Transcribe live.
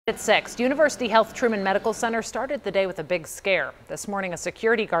At 6, University Health Truman Medical Center started the day with a big scare. This morning, a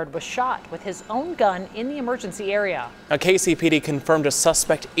security guard was shot with his own gun in the emergency area. Now, KCPD confirmed a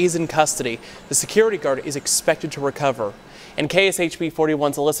suspect is in custody. The security guard is expected to recover. And KSHB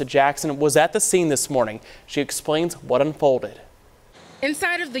 41's Alyssa Jackson was at the scene this morning. She explains what unfolded.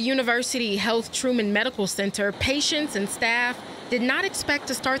 Inside of the University Health Truman Medical Center, patients and staff did not expect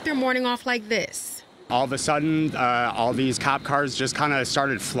to start their morning off like this. All of a sudden, all these cop cars just kind of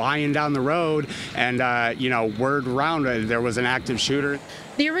started flying down the road, and word around there was an active shooter.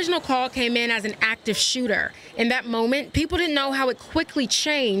 The original call came in as an active shooter. In that moment, people didn't know how it quickly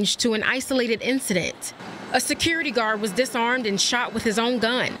changed to an isolated incident. A security guard was disarmed and shot with his own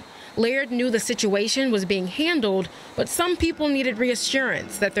gun. Laird knew the situation was being handled, but some people needed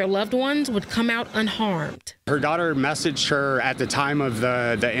reassurance that their loved ones would come out unharmed. Her daughter messaged her at the time of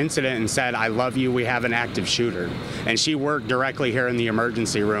the incident and said, "I love you, we have an active shooter." And she worked directly here in the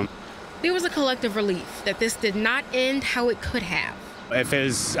emergency room. There was a collective relief that this did not end how it could have. If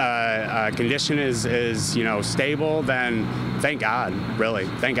his condition is stable, then thank God, really,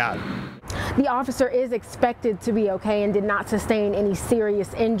 thank God. The officer is expected to be okay and did not sustain any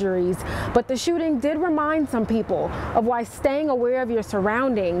serious injuries, but the shooting did remind some people of why staying aware of your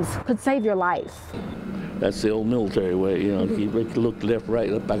surroundings could save your life. That's the old military way, you look left, right,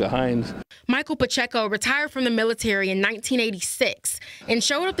 look back behind. Michael Pacheco retired from the military in 1986 and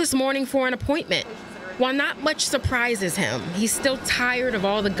showed up this morning for an appointment. While not much surprises him, he's still tired of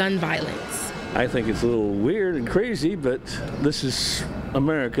all the gun violence. I think it's a little weird and crazy, but this is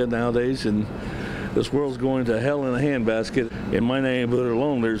America nowadays, and this world's going to hell in a handbasket. In my neighborhood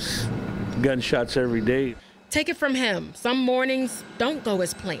alone, there's gunshots every day. Take it from him. Some mornings don't go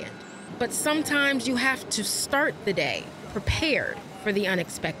as planned, but sometimes you have to start the day prepared for the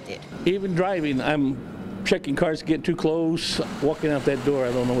unexpected. Even driving, I'm checking cars to get too close. Walking out that door,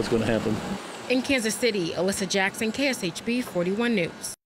 I don't know what's going to happen. In Kansas City, Alyssa Jackson, KSHB 41 News.